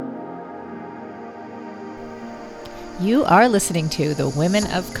You are listening to The Women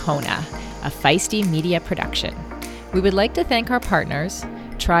of Kona, a feisty media production. We would like to thank our partners,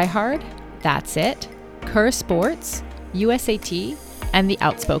 Try Hard, That's It, Kerr Sports, USAT, and the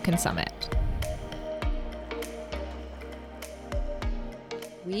Outspoken Summit.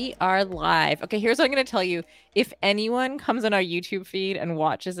 We are live. Okay, here's what I'm going to tell you. If anyone comes on our YouTube feed and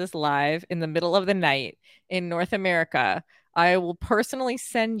watches this live in the middle of the night in North America, I will personally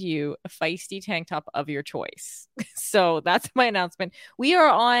send you a feisty tank top of your choice. So that's my announcement. We are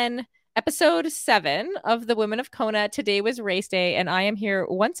on episode 7 of the Women of Kona. Today was race day, and I am here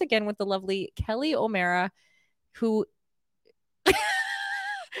once again with the lovely Kelly O'Mara, who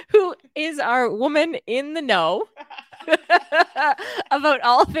is our woman in the know about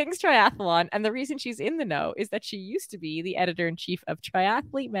all things triathlon. And the reason she's in the know is that she used to be the editor-in-chief of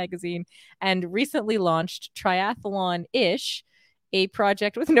Triathlete magazine and recently launched Triathlon-ish, a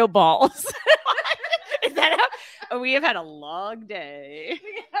project with no balls. Is that how? We have had a long day.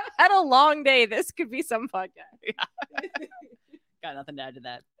 We have had a long day. This could be some podcast. Yeah. Got nothing to add to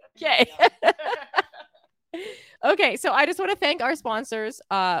that. Okay. Okay, so I just want to thank our sponsors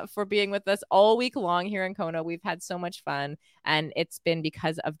for being with us all week long here in Kona. We've had so much fun, and it's been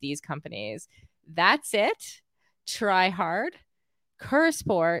because of these companies. That's It, Try Hard, Kerr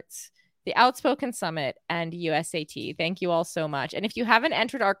Sports, the Outspoken Summit, and USAT. Thank you all so much. And if you haven't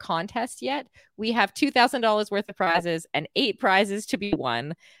entered our contest yet, we have $2,000 worth of prizes and 8 prizes to be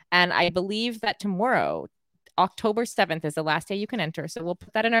won. And I believe that tomorrow, October 7th, is the last day you can enter. So we'll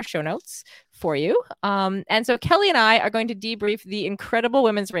put that in our show notes for you. And so Kelly and I are going to debrief the incredible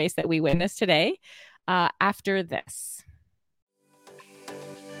women's race that we witnessed today after this.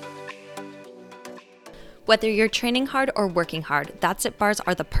 Whether you're training hard or working hard, That's It bars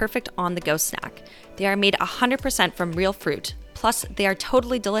are the perfect on-the-go snack. They are made 100% from real fruit. Plus, they are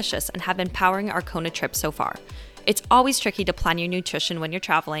totally delicious and have been powering our Kona trip so far. It's always tricky to plan your nutrition when you're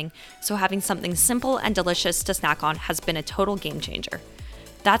traveling, so having something simple and delicious to snack on has been a total game changer.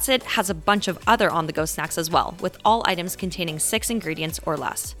 That's It has a bunch of other on-the-go snacks as well, with all items containing 6 ingredients or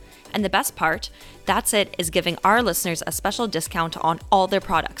less. And the best part, That's It is giving our listeners a special discount on all their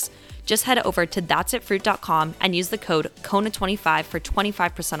products. Just head over to that'sitfruit.com and use the code KONA25 for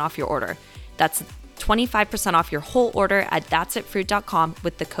 25% off your order. That's 25% off your whole order at that'sitfruit.com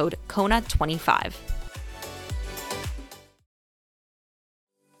with the code KONA25.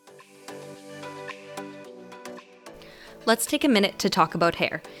 Let's take a minute to talk about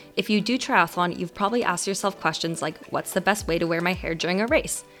hair. If you do triathlon, you've probably asked yourself questions like, what's the best way to wear my hair during a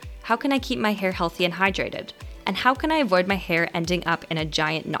race? How can I keep my hair healthy and hydrated? And how can I avoid my hair ending up in a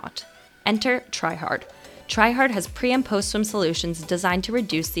giant knot? Enter Try Hard. Try Hard has pre- and post-swim solutions designed to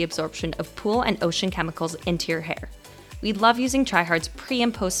reduce the absorption of pool and ocean chemicals into your hair. We love using Try Hard's pre-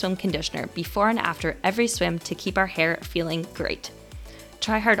 and post-swim conditioner before and after every swim to keep our hair feeling great.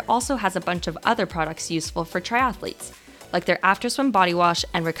 Try Hard also has a bunch of other products useful for triathletes, like their after swim body wash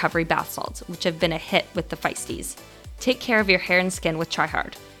and recovery bath salts, which have been a hit with the feisties. Take care of your hair and skin with Try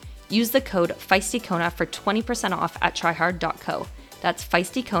Hard. Use the code FEISTYKONA for 20% off at tryhard.co. That's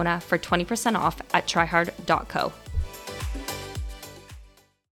FEISTYKONA for 20% off at tryhard.co.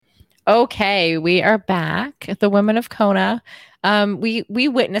 Okay, we are back at the Women of Kona. We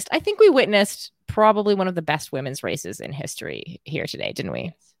witnessed probably one of the best women's races in history here today, didn't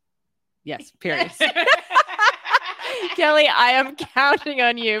we? Yes, period. Kelly, I am counting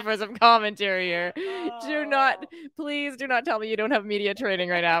on you for some commentary here. Please do not tell me you don't have media training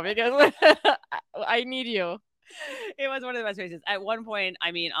right now, because I need you. It was one of the best races. At one point,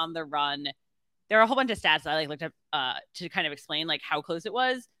 on the run, there are a whole bunch of stats that I looked up to kind of explain how close it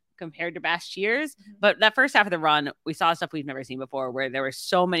was compared to past years. Mm-hmm. But that first half of the run, we saw stuff we've never seen before, where there were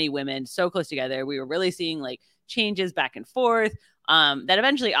so many women so close together. We were really seeing changes back and forth that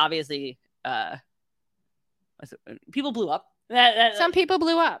eventually, obviously, people blew up. Some people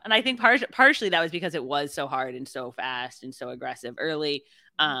blew up. And I think partially that was because it was so hard and so fast and so aggressive early.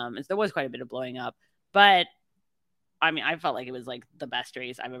 And so there was quite a bit of blowing up. But, I felt like it was the best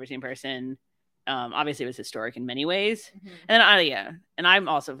race I've ever seen in person. Obviously, it was historic in many ways. Mm-hmm. And then, and I'm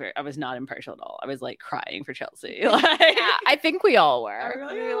also I was not impartial at all. I was crying for Chelsea. Yeah, I think we all were.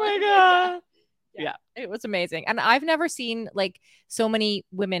 Oh my God. Yeah, it was amazing. And I've never seen so many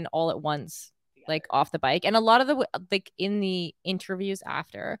women all at once off the bike. And a lot of the in the interviews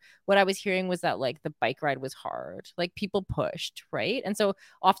after, what I was hearing was that the bike ride was hard, people pushed, right? And so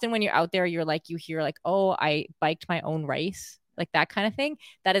often when you're out there, you're you hear oh, I biked my own race, that kind of thing.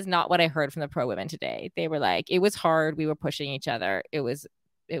 That is not what I heard from the pro women today. They were it was hard, we were pushing each other, it was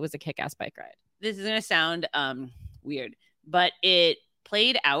a kick-ass bike ride. This is gonna sound weird, but it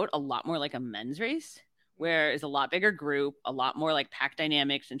played out a lot more like a men's race, where it's a lot bigger group, a lot more like pack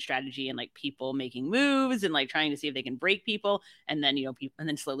dynamics and strategy and like people making moves and like trying to see if they can break people. And then, people, and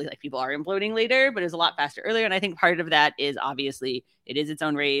then slowly like people are imploding later, but it was a lot faster earlier. And I think part of that is obviously it is its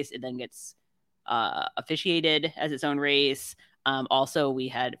own race. It then gets officiated as its own race. Also, we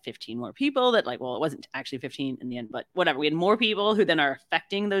had 15 more people that it wasn't actually 15 in the end, but whatever. We had more people who then are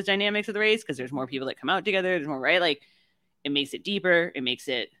affecting those dynamics of the race because there's more people that come out together. There's more, right? Like it makes it deeper. It makes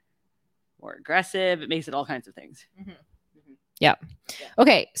it more aggressive. It makes it all kinds of things. Yeah.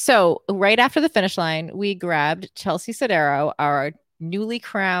 Okay. So right after the finish line, we grabbed Chelsea Sodaro, our newly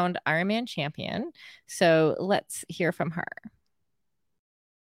crowned Ironman champion. So let's hear from her.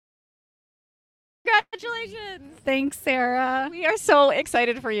 Congratulations. Thanks, Sarah. We are so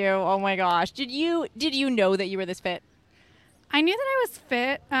excited for you. Oh my gosh. Did you know that you were this fit? I knew that I was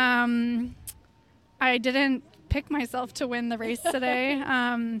fit. I didn't pick myself to win the race today.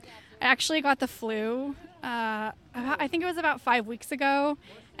 I actually got the flu. I think it was about 5 weeks ago,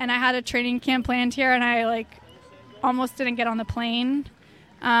 and I had a training camp planned here, and I almost didn't get on the plane.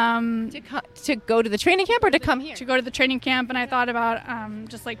 To go to the training camp or to come here? To go to the training camp, and I thought about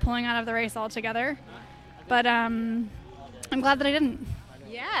just pulling out of the race altogether. But I'm glad that I didn't.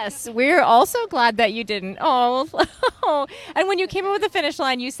 Yes, we're also glad that you didn't. Oh, and when you came over the finish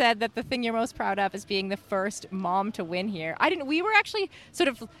line, you said that the thing you're most proud of is being the first mom to win here. We were actually sort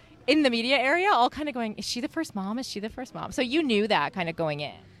of in the media area, all kind of going, is she the first mom? Is she the first mom? So you knew that kind of going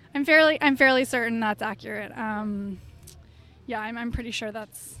in. I'm fairly certain that's accurate. Yeah, I'm pretty sure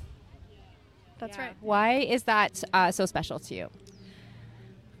that's right. Why is that so special to you?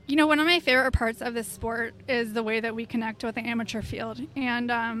 One of my favorite parts of this sport is the way that we connect with the amateur field.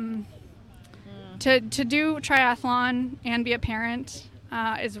 And to do triathlon and be a parent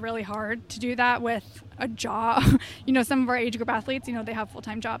is really hard. To do that with a job, some of our age group athletes, they have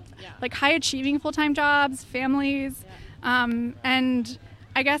full-time jobs, high achieving full-time jobs, families. And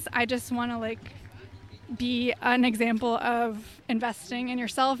I guess I just want to be an example of investing in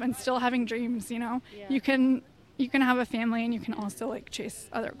yourself and still having dreams. You can have a family and you can also chase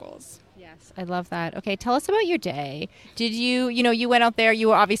other goals. Yes, I love that. Okay, tell us about your day. Did you went out there, you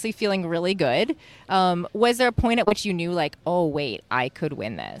were obviously feeling really good. Was there a point at which you knew oh wait, I could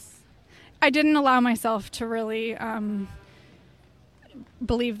win this? I didn't allow myself to really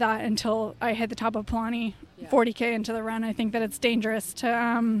believe that until I hit the top of Palani, 40K into the run. I think that it's dangerous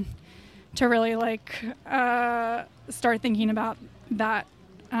to really start thinking about that.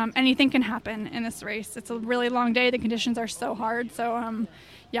 Anything can happen in this race. It's a really long day. The conditions are so hard. So,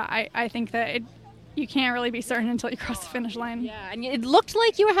 I think that you can't really be certain until you cross the finish line. Yeah, and it looked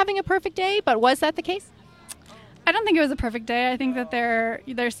like you were having a perfect day, but was that the case? I don't think it was a perfect day. I think that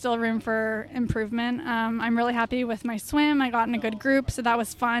there's still room for improvement. I'm really happy with my swim. I got in a good group, so that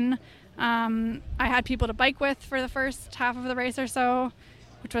was fun. I had people to bike with for the first half of the race or so,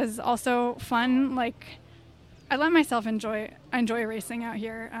 which was also fun. I let myself enjoy racing out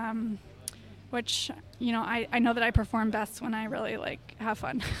here, which, I know that I perform best when I really have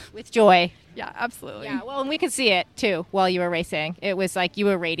fun. With joy. Yeah, absolutely. Yeah, well, and we could see it too while you were racing. It was you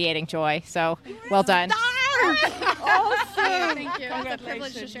were radiating joy. So well done. Awesome. Thank you. It's a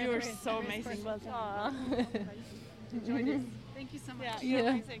privilege to share. You were so amazing. Well done. Thank you so much. Yeah, you're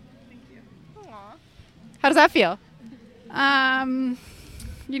amazing. Thank you. Aww. How does that feel?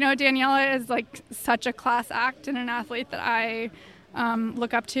 Daniela is such a class act and an athlete that I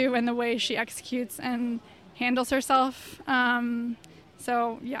look up to, and the way she executes and handles herself. It's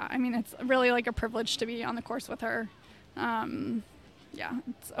really a privilege to be on the course with her.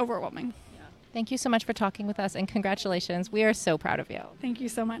 It's overwhelming. Thank you so much for talking with us, and congratulations. We are so proud of you. Thank you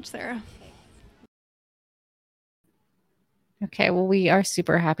so much, Sarah. Okay, well, we are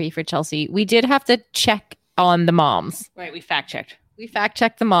super happy for Chelsea. We did have to check on the moms. Right. We fact checked. We fact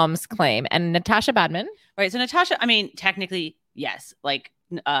checked the mom's claim. And Natasha Badman. Right. So Natasha, technically, yes.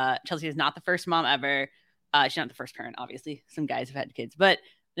 Chelsea is not the first mom ever. She's not the first parent, obviously. Some guys have had kids. But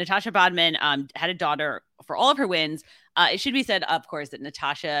Natasha Badman had a daughter for all of her wins. It should be said, of course, that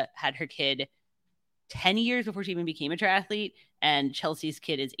Natasha had her kid 10 years before she even became a triathlete, and Chelsea's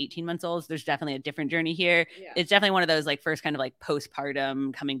kid is 18 months old. So there's definitely a different journey here. Yeah. It's definitely one of those first kind of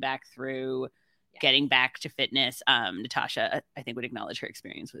postpartum coming back through, getting back to fitness. Natasha, I think, would acknowledge her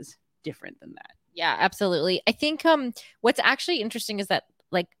experience was different than that. Yeah, absolutely. I think what's actually interesting is that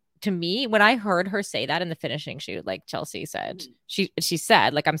to me, when I heard her say that in the finishing shoot, Chelsea said, she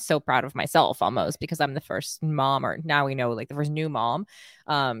said, I'm so proud of myself almost because I'm the first mom, or now we know the first new mom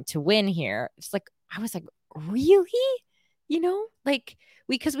to win here. It's I was really?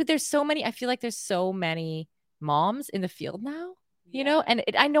 Because there's so many, I feel there's so many moms in the field now. you know, and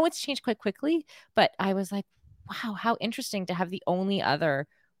I know it's changed quite quickly, but I was like, wow, how interesting to have the only other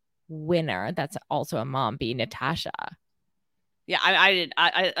winner that's also a mom be Natasha. Yeah,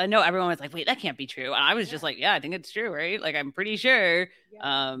 I know everyone was like, wait, that can't be true. And I was just like, yeah, I think it's true, right? Like, I'm pretty sure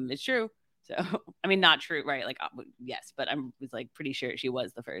it's true. So, I mean, not true, right? Like, yes, but I was like pretty sure she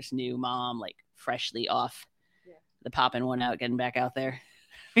was the first new mom, like freshly off the popping one out, getting back out there,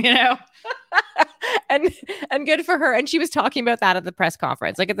 you know? and good for her. And she was talking about that at the press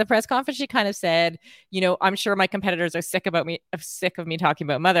conference. Like at the press conference, she kind of said, you know, I'm sure my competitors are sick of me talking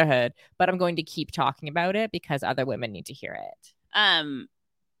about motherhood, but I'm going to keep talking about it because other women need to hear it.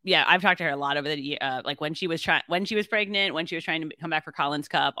 Yeah, I've talked to her a lot over the year, like when she was pregnant, when she was trying to come back for Collins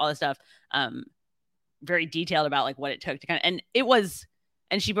Cup, all this stuff. Very detailed about like what it took to kind of, and it was,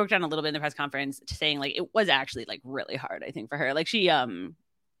 and she broke down a little bit in the press conference saying like it was actually like really hard, I think, for her. Like she,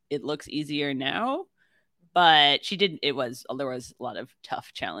 it looks easier now, but there was a lot of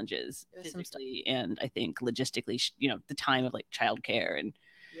tough challenges physically and I think logistically, you know, the time of like childcare and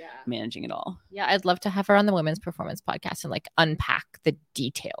managing it all. Yeah, I'd love to have her on the Women's Performance Podcast and like unpack the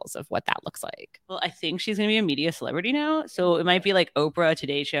details of what that looks like. Well, I think she's going to be a media celebrity now, so it might be like Oprah,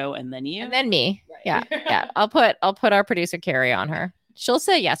 Today Show, and then you. And then me. Right. Yeah. I'll put our producer Carrie on her. She'll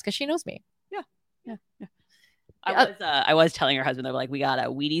say yes because she knows me. Yeah. I was telling her husband, they were like, we got a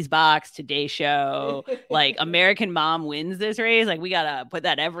Wheaties box, Today Show, like American Mom wins this race. Like we got to put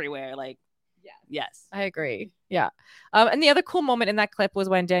that everywhere. Like, yes. I agree. Yeah. And the other cool moment in that clip was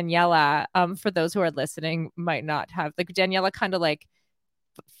when Daniela, for those who are listening, might not have, like Daniela kind of like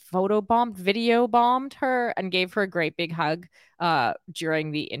video bombed her and gave her a great big hug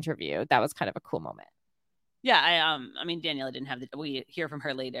during the interview. That was kind of a cool moment. Yeah. I mean, Daniela didn't have we hear from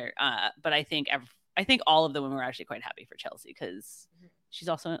her later. But I think all of the women were actually quite happy for Chelsea because she's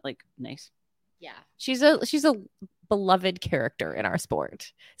also like nice. Yeah. She's a beloved character in our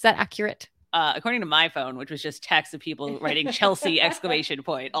sport. Is that accurate? According to my phone, which was just texts of people writing Chelsea !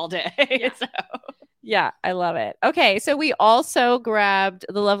 All day. So. Yeah, I love it. Okay, so we also grabbed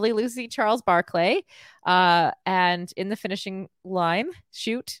the lovely Lucy Charles Barclay, and in the finishing line,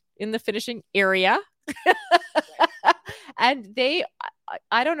 in the finishing area. And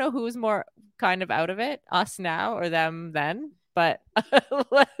I don't know who's more kind of out of it, us now or them then, but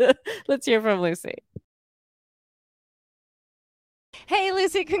let's hear from Lucy. Hey,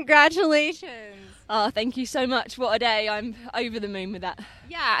 Lucy, congratulations. Oh, thank you so much. What a day. I'm over the moon with that.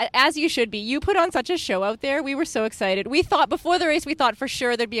 Yeah, as you should be. You put on such a show out there. We were so excited. We thought before the race, for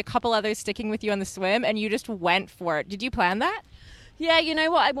sure there'd be a couple others sticking with you on the swim, and you just went for it. Did you plan that? Yeah, you know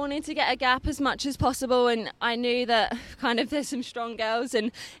what? I wanted to get a gap as much as possible, and I knew that kind of there's some strong girls,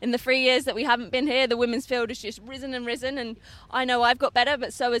 and in the 3 years that we haven't been here, the women's field has just risen, and I know I've got better,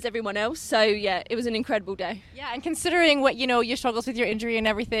 but so has everyone else. So yeah, it was an incredible day. Yeah, and considering what, your struggles with your injury and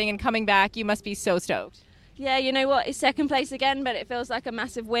everything and coming back, you must be so stoked. Yeah, you know what? It's second place again, but it feels like a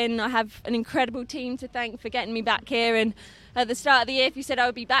massive win. I have an incredible team to thank for getting me back here, and at the start of the year, if you said I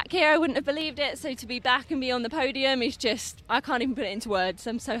would be back here, I wouldn't have believed it. So to be back and be on the podium is just, I can't even put it into words.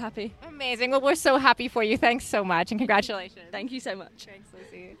 I'm so happy. Amazing. Well, we're so happy for you. Thanks so much and congratulations. Thank you so much. Thanks,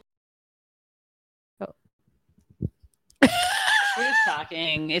 Lucy. We're just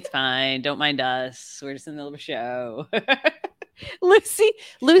talking. It's fine. Don't mind us. We're just in the middle of a show. Lucy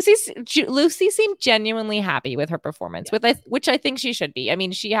seemed genuinely happy with her performance, which I think she should be. I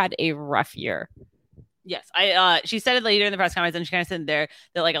mean, she had a rough year. Yes, she said it later in the press conference, and she kind of said there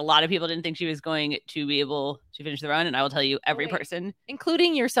that like a lot of people didn't think she was going to be able to finish the run, and I will tell you, every person,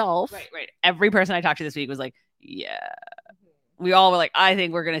 including yourself, right, every person I talked to this week was like, yeah. We all were like, I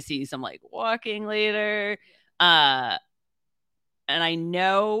think we're gonna see some like walking later, and I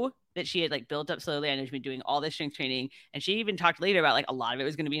know that she had like built up slowly. I know she'd been doing all this strength training, and she even talked later about like a lot of it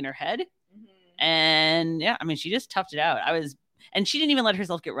was going to be in her head, and yeah, I mean, she just toughed it out. And she didn't even let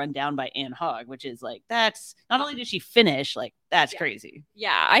herself get run down by Anne Hogg, which is like, that's not only did she finish, like that's crazy.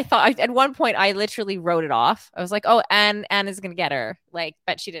 Yeah, I thought at one point I literally wrote it off. I was like, oh, Anne is gonna get her, like,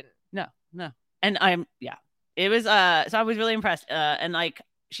 but she didn't. No, and it was so I was really impressed, and like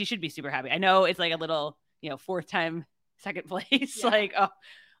she should be super happy. I know it's like a little, fourth time second place, like it's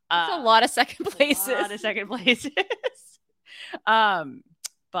a lot of second places.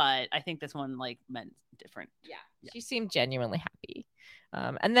 But I think this one like meant different. Yeah. She seemed genuinely happy.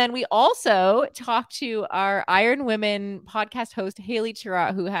 And then we also talked to our Iron Women podcast host, Haley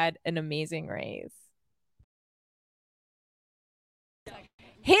Chura, who had an amazing race.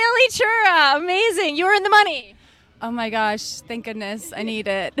 Haley Chura, amazing. You were in the money. Oh my gosh, thank goodness. I need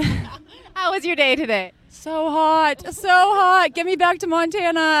it. How was your day today? So hot. Get me back to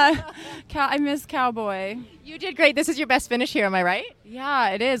Montana. I miss Cowboy. You did great. This is your best finish here, am I right? Yeah,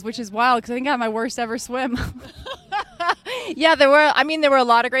 it is, which is wild because I think I had my worst ever swim. Yeah, there were a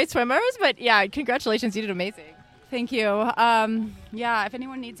lot of great swimmers, but yeah, congratulations. You did amazing. Thank you. Yeah, if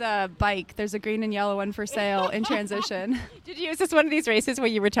anyone needs a bike, there's a green and yellow one for sale in transition. Is this one of these races where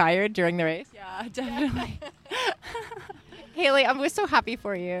you retired during the race? Yeah, definitely. Haley, we're so happy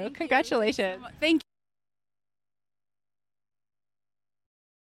for you. Congratulations. Thank you.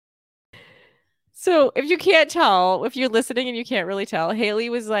 So if you can't tell, if you're listening and you can't really tell, Haley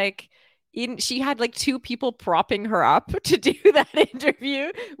was like, she had like two people propping her up to do that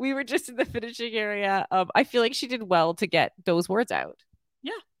interview. We were just in the finishing area. I feel like she did well to get those words out.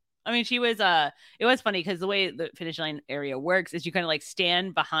 Yeah. I mean, she was, it was funny because the way the finish line area works is you kind of like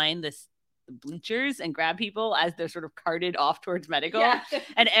stand behind the bleachers and grab people as they're sort of carted off towards medical. Yeah.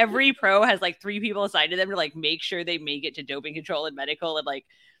 And every pro has like 3 people assigned to them to like make sure they make it to doping control and medical. And like,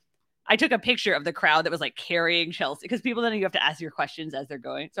 I took a picture of the crowd that was like carrying Chelsea because people then you have to ask your questions as they're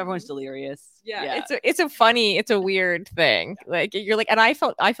going. So everyone's delirious. Yeah. It's a weird thing. Like you're like, and I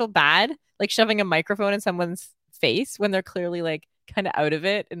feel bad like shoving a microphone in someone's face when they're clearly like kind of out of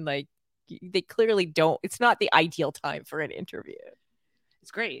it and like they clearly don't. It's not the ideal time for an interview.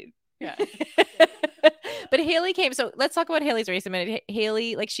 It's great. Yeah. But Haley came. So let's talk about Haley's race a minute.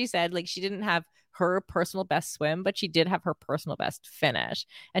 Haley, like she said, like she didn't have her personal best swim, but she did have her personal best finish.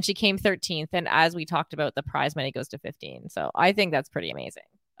 And she came 13th. And as we talked about, the prize money goes to 15. So I think that's pretty amazing.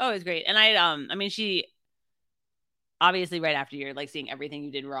 Oh, it was great. And I mean, she obviously right after you're like seeing everything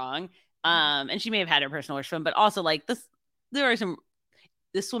you did wrong. And she may have had her personal worst swim, but also like the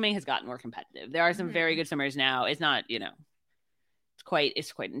swimming has gotten more competitive. There are some very good swimmers now. It's not, it's quite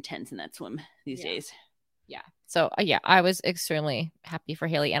intense in that swim these days. Yeah. So I was extremely happy for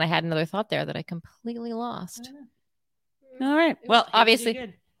Haley, and I had another thought there that I completely lost. All right. Well,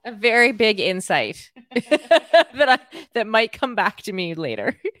 obviously, a very big insight that might come back to me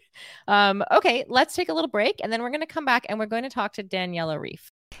later. Okay, let's take a little break, and then we're going to come back, and we're going to talk to Daniela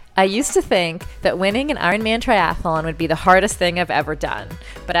Ryf. I used to think that winning an Ironman triathlon would be the hardest thing I've ever done.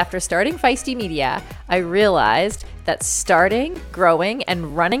 But after starting Feisty Media, I realized that starting, growing,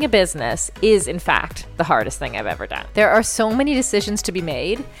 and running a business is, in fact, the hardest thing I've ever done. There are so many decisions to be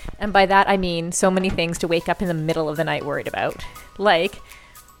made, and by that I mean so many things to wake up in the middle of the night worried about. Like,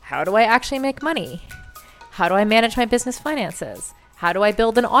 how do I actually make money? How do I manage my business finances? How do I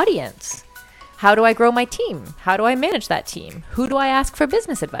build an audience? How do I grow my team? How do I manage that team? Who do I ask for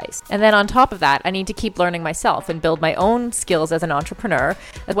business advice? And then on top of that, I need to keep learning myself and build my own skills as an entrepreneur,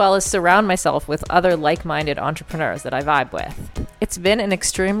 as well as surround myself with other like-minded entrepreneurs that I vibe with. It's been an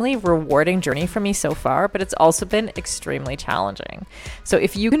extremely rewarding journey for me so far, but it's also been extremely challenging. So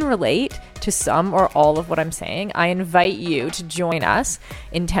if you can relate to some or all of what I'm saying, I invite you to join us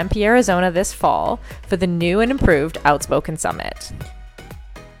in Tempe, Arizona this fall for the new and improved Outspoken Summit.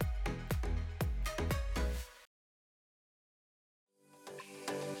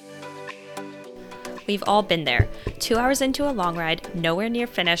 We've all been there. 2 hours into a long ride, nowhere near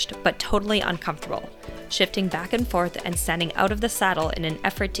finished, but totally uncomfortable. Shifting back and forth and standing out of the saddle in an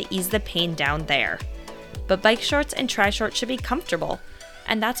effort to ease the pain down there. But bike shorts and tri-shorts should be comfortable.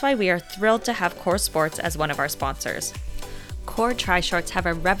 And that's why we are thrilled to have Core Sports as one of our sponsors. Core tri-shorts have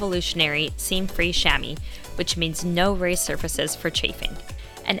a revolutionary seam-free chamois, which means no raised surfaces for chafing.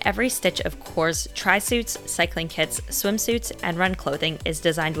 And every stitch of Core's tri-suits, cycling kits, swimsuits, and run clothing is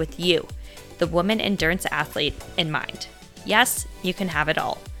designed with you, the woman endurance athlete, in mind. Yes, you can have it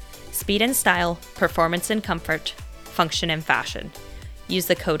all. Speed and style, performance and comfort, function and fashion. Use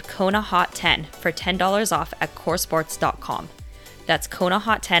the code KONAHOT10 for $10 off at coresports.com. That's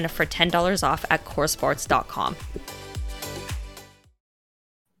KONAHOT10 for $10 off at coresports.com.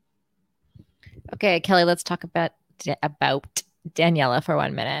 Okay, Kelly, let's talk about Daniela for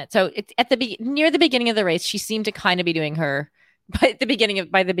 1 minute. So it's at near the beginning of the race, she seemed to kind of be doing her by the beginning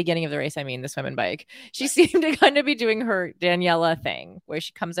of the race, I mean the swim and bike. She seemed to kind of be doing her Daniela thing, where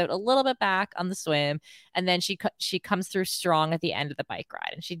she comes out a little bit back on the swim, and then she comes through strong at the end of the bike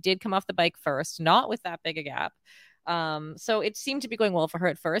ride. And she did come off the bike first, not with that big a gap. So it seemed to be going well for her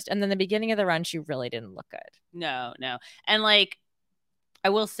at first, and then the beginning of the run, she really didn't look good. No, and like I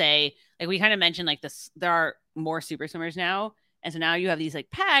will say, like we kind of mentioned, like this, there are more super swimmers now, and so now you have these like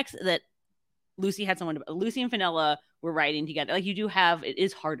packs that Lucy and Fenella were riding together. Like you do have, it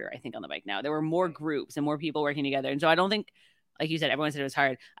is harder, I think, on the bike now. There were more groups and more people working together. And so I don't think, like you said, everyone said it was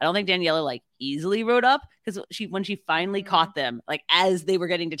hard. I don't think Daniela like easily rode up, because when she finally caught them, like as they were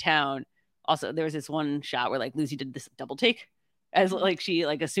getting to town, also there was this one shot where like Lucy did this double take as like she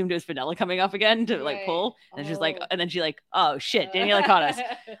like assumed it was Fenella coming up again to like pull. And she's like, and then she like, oh shit, Daniela caught us.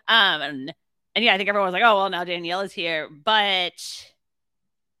 And And yeah, I think everyone was like, oh, well, now Danielle is here. But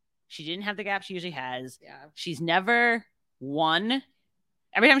she didn't have the gap she usually has. Yeah. She's never won.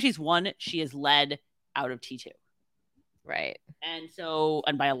 Every time she's won, she has led out of T2. Right. And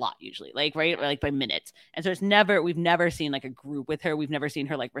by a lot usually, like, right, or like by minutes. And so we've never seen like a group with her. We've never seen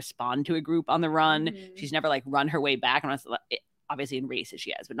her like respond to a group on the run. Mm-hmm. She's never like run her way back. And obviously in races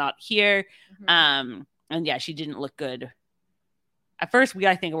she has, but not here. Mm-hmm. And yeah, she didn't look good. At first,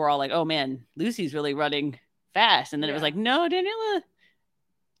 I think we're all like, oh man, Lucy's really running fast. And then it was like, no, Daniela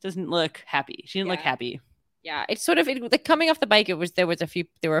doesn't look happy. She didn't look happy. Yeah, it's sort of like coming off the bike. There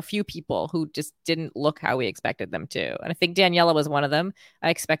were a few people who just didn't look how we expected them to, and I think Daniela was one of them.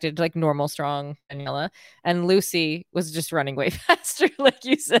 I expected like normal, strong Daniela, and Lucy was just running way faster, like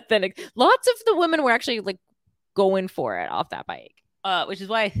you said. Then lots of the women were actually like going for it off that bike. Which is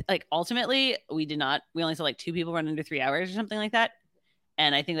why, like, ultimately we only saw like 2 people run under 3 hours or something like that.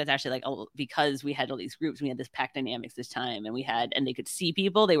 And I think that's actually like because we had all these groups, we had this pack dynamics this time, and they could see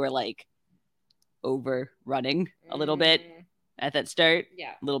people. They were like over running a little bit at that start.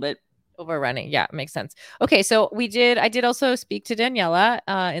 Yeah, a little bit overrunning. Yeah, makes sense. Okay, so I did also speak to Daniela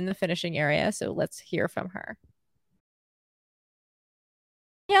in the finishing area. So let's hear from her.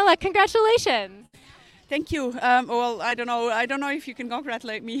 Daniela, congratulations. Thank you. Well, I don't know if you can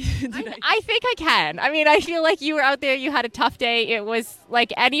congratulate me today. I think I can. I mean, I feel like you were out there, you had a tough day. It was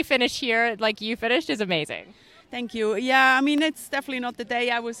like any finish here, like you finished, is amazing. Thank you. Yeah, I mean, it's definitely not the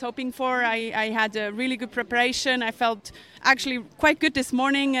day I was hoping for. I had a really good preparation. I felt actually quite good this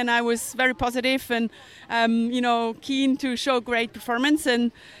morning, and I was very positive and, keen to show great performance.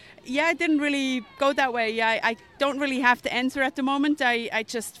 And yeah, it didn't really go that way. I don't really have the answer at the moment. I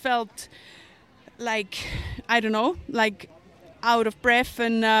just felt like, I don't know, like out of breath,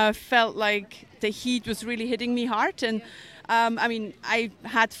 and felt like the heat was really hitting me hard. And I mean, I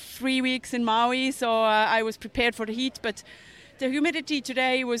had 3 weeks in Maui, so I was prepared for the heat, but the humidity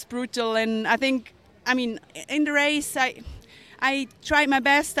today was brutal. And I think, I mean, in the race, I tried my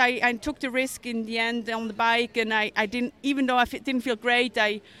best. I took the risk in the end on the bike, and I didn't, even though didn't feel great,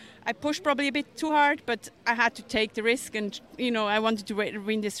 I pushed probably a bit too hard, but I had to take the risk, and, I wanted to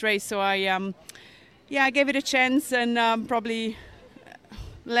win this race. So I gave it a chance, and probably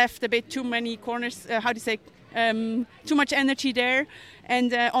left a bit too many corners, too much energy there.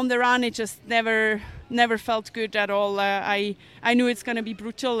 And on the run, it just never felt good at all. I knew it's going to be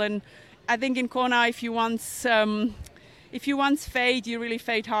brutal. And I think in Kona, if you once fade, you really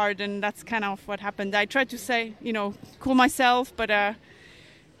fade hard. And that's kind of what happened. I tried to cool myself, but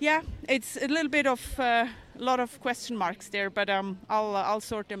it's a little bit of a lot of question marks there, but I'll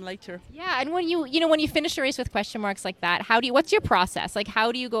sort them later. Yeah, and when you finish a race with question marks like that, what's your process? Like,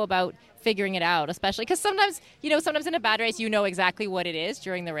 how do you go about figuring it out? Especially because sometimes in a bad race, you know exactly what it is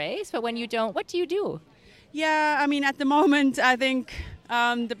during the race, but when you don't, what do you do? Yeah, I mean, at the moment, I think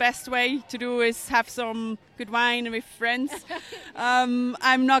the best way to do is have some good wine with friends.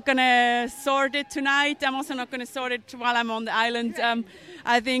 I'm not going to sort it tonight. I'm also not going to sort it while I'm on the island.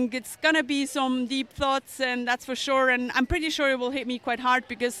 I think it's going to be some deep thoughts, and that's for sure. And I'm pretty sure it will hit me quite hard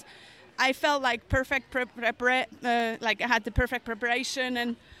because I felt like like I had the perfect preparation.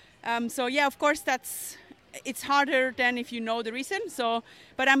 And so, yeah, of course, it's harder than if you know the reason. So,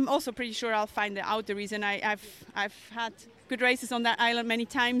 but I'm also pretty sure I'll find out the reason. I've had good races on that island many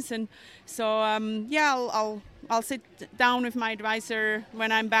times, and so I'll sit down with my advisor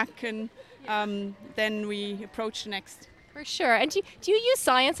when I'm back, and then we approach the next. For sure. And do you use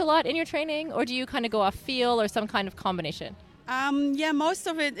science a lot in your training, or do you kind of go off feel or some kind of combination? Yeah, most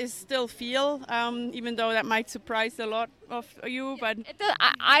of it is still feel, even though that might surprise a lot of you. But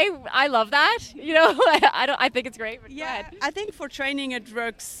I love that. I think it's great. But yeah, I think for training it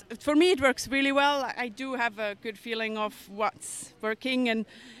works. For me, it works really well. I do have a good feeling of what's working. And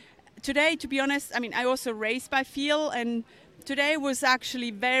today, to be honest, I mean, I also race by feel, and today was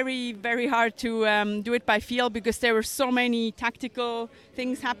actually very, very hard to do it by feel because there were so many tactical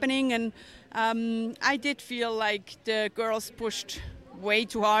things happening, and I did feel like the girls pushed way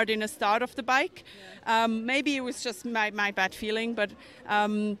too hard in the start of the bike. Maybe it was just my bad feeling, but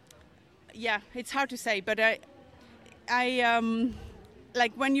it's hard to say. But I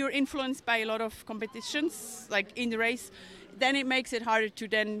like when you're influenced by a lot of competitions, like in the race, then it makes it harder to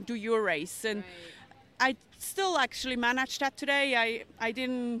then do your race. And I still actually managed that today.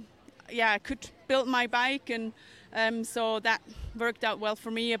 I could build my bike, and so that worked out well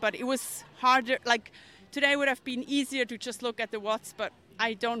for me. But it was harder. Like today would have been easier to just look at the watts, but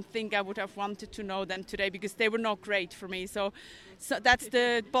I don't think I would have wanted to know them today because they were not great for me. So that's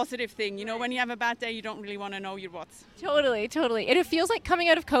the positive thing. You know, when you have a bad day, you don't really want to know your what's. Totally. And it feels like coming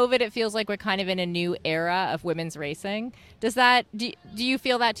out of COVID, it feels like we're kind of in a new era of women's racing. Do you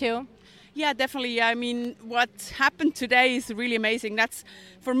feel that too? Yeah, definitely. I mean, what happened today is really amazing. That's,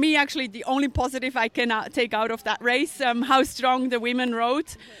 for me, actually the only positive I can take out of that race. How strong the women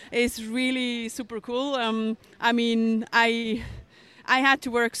rode is really super cool. I mean, I had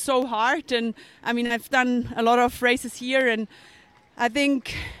to work so hard, and I mean, I've done a lot of races here, and I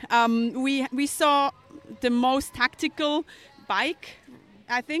think we saw the most tactical bike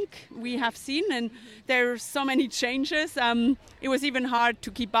I think we have seen, and there are so many changes. It was even hard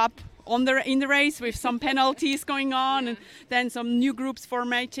to keep up in the race with some penalties going on, and then some new groups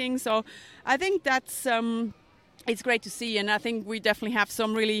formatting. So I think that's it's great to see, and I think we definitely have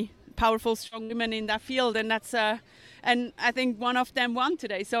some really powerful, strong women in that field, and that's and I think one of them won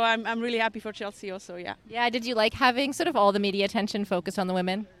today. So I'm really happy for Chelsea also. Yeah. Yeah. Did you like having sort of all the media attention focused on the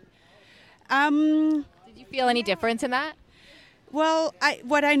women? Did you feel any difference in that? Well, I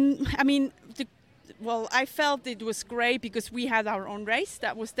felt it was great because we had our own race.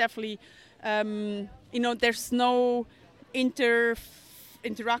 That was definitely, there's no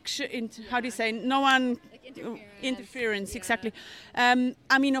interaction. How do you say? No one. Interference, exactly. I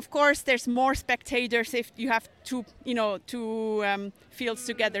mean, of course, there's more spectators if you have two fields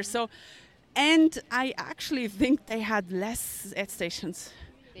together. So, and I actually think they had less aid stations.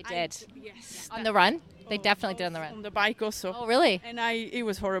 They did. Yes. On the run? They definitely did on the run. On the bike also. Oh, really? And it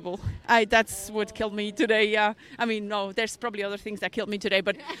was horrible. That's what killed me today. Yeah. I mean, no, there's probably other things that killed me today,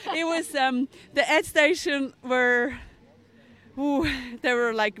 but it was the aid station they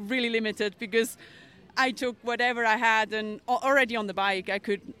were like really limited because I took whatever I had, and already on the bike I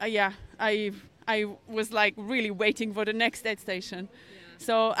could. I was like really waiting for the next aid station. Yeah.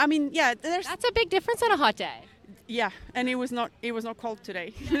 So I mean, that's a big difference on a hot day. Yeah, and it was not cold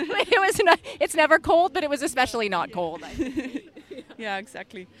today. It's never cold, but it was especially not cold. Yeah,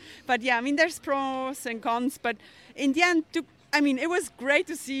 exactly. But yeah, I mean, there's pros and cons, but in the end, it was great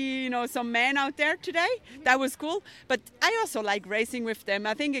to see, some men out there today. That was cool. But I also like racing with them.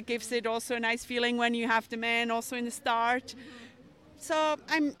 I think it gives it also a nice feeling when you have the men also in the start. So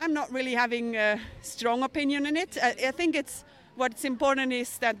I'm not really having a strong opinion in it. I think what's important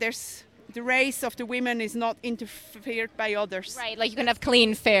is that the race of the women is not interfered by others. Right, like you can have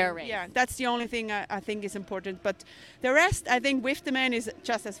clean, fair race. Yeah, that's the only thing I think is important. But the rest, I think, with the men is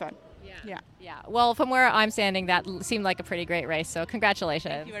just as fun. Yeah. Well, from where I'm standing, that seemed like a pretty great race. So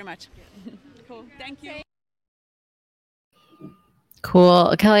congratulations. Thank you very much. Cool. Thank you.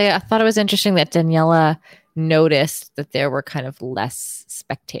 Cool. Kelly, I thought it was interesting that Daniela noticed that there were kind of less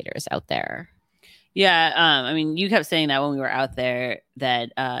spectators out there. Yeah, you kept saying that when we were out there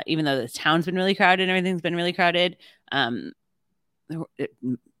that even though the town's been really crowded and everything's been really crowded, there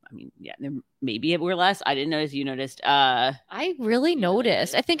maybe it were less. I didn't notice. You noticed. I really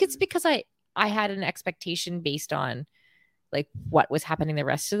noticed. I think it's because I had an expectation based on like what was happening the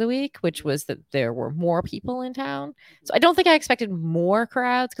rest of the week, which was that there were more people in town. So I don't think I expected more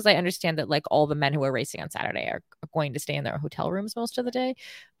crowds because I understand that like all the men who are racing on Saturday are going to stay in their hotel rooms most of the day,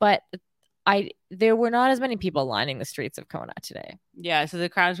 but there were not as many people lining the streets of Kona today. Yeah, so the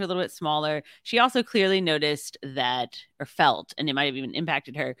crowds were a little bit smaller. She also clearly noticed that, or felt, and it might have even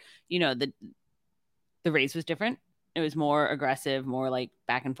impacted her, the race was different. It was more aggressive, more like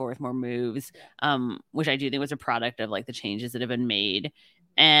back and forth, more moves, which I do think was a product of like the changes that have been made.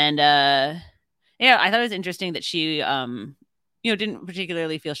 And I thought it was interesting that she, didn't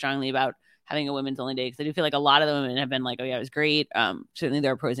particularly feel strongly about having a women's only day, because I do feel like a lot of the women have been like, oh yeah, it was great. Certainly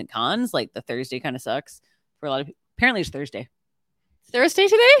there are pros and cons. Like the Thursday kind of sucks for a lot of people. Apparently it's Thursday. Thursday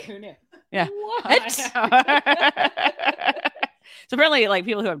today? Who knew? Yeah. What? So apparently like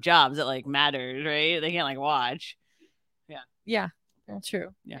people who have jobs, it like matters, right? They can't like watch. Yeah, that's true.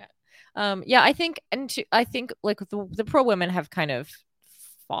 Yeah. I think like the pro women have kind of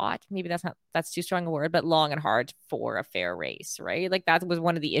fought, maybe that's too strong a word, but long and hard for a fair race, right? Like that was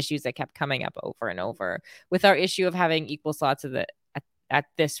one of the issues that kept coming up over and over with our issue of having equal slots at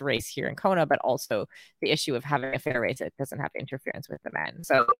this race here in Kona, but also the issue of having a fair race that doesn't have interference with the men.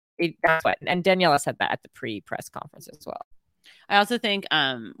 So that's what, and Daniela said that at the pre-press conference as well. I also think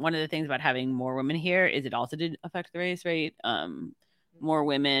one of the things about having more women here is it also did affect the race, right? More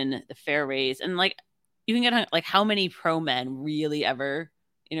women, the fair race, and like you can get like how many pro men really ever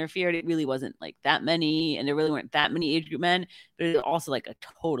interfered. It really wasn't like that many, and there really weren't that many age group men, but it's also like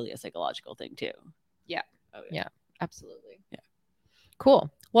totally a psychological thing too. Yeah. Oh, yeah, absolutely. Yeah.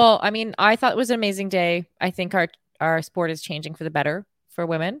 Cool. Well, I thought it was an amazing day. I think our sport is changing for the better for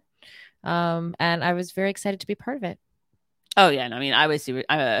women. And I was very excited to be part of it. Oh yeah, no, I mean, I was super.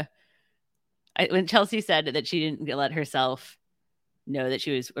 When Chelsea said that she didn't let herself know that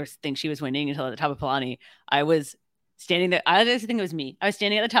she was or think she was winning until at the top of Palani, I was standing there. I just think it was me. I was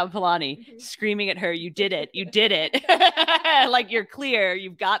standing at the top of Palani, screaming at her, "You did it! You did it! Like, you're clear.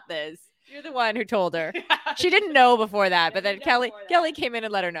 You've got this." You're the one who told her. She didn't know before that, but then Kelly came in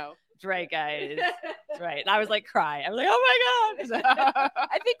and let her know. That's right, guys. That's right. And I was like crying. I was like, "Oh my god!"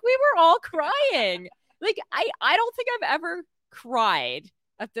 I think we were all crying. Like I don't think I've ever cried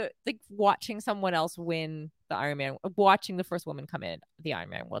at watching someone else win the Ironman, watching the first woman come in the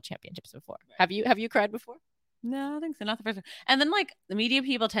Ironman World Championships before. Have you cried before? No, I don't think so. Not the first one. And then like the media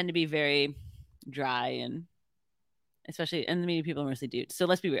people tend to be very dry, and especially, and the media people are mostly dudes. So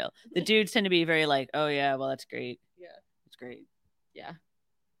let's be real. The dudes tend to be very like, "Oh yeah, well that's great. Yeah, it's great." Yeah.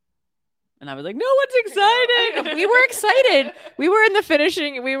 And I was like, "No one's excited." We were excited. We were in the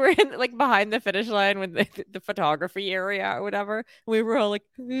finishing. We were in like behind the finish line with the photography area or whatever. We were all like,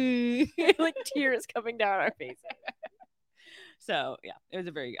 like tears coming down our faces. So yeah, it was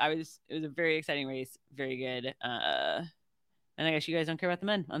a very exciting race. Very good. And I guess you guys don't care about the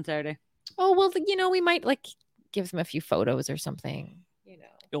men on Saturday. Oh well, we might like give them a few photos or something.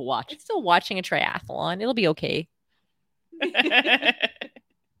 You'll watch. It's still watching a triathlon. It'll be okay.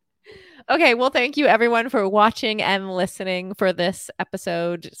 Okay, well, thank you everyone for watching and listening for this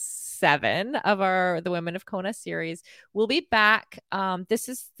episode 7 of the Women of Kona series. We'll be back.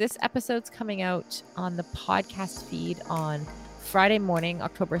 This episode's coming out on the podcast feed on Friday morning,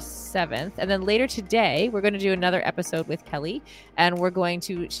 October 7th. And then later today, we're going to do another episode with Kelly, and we're going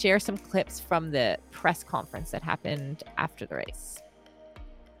to share some clips from the press conference that happened after the race.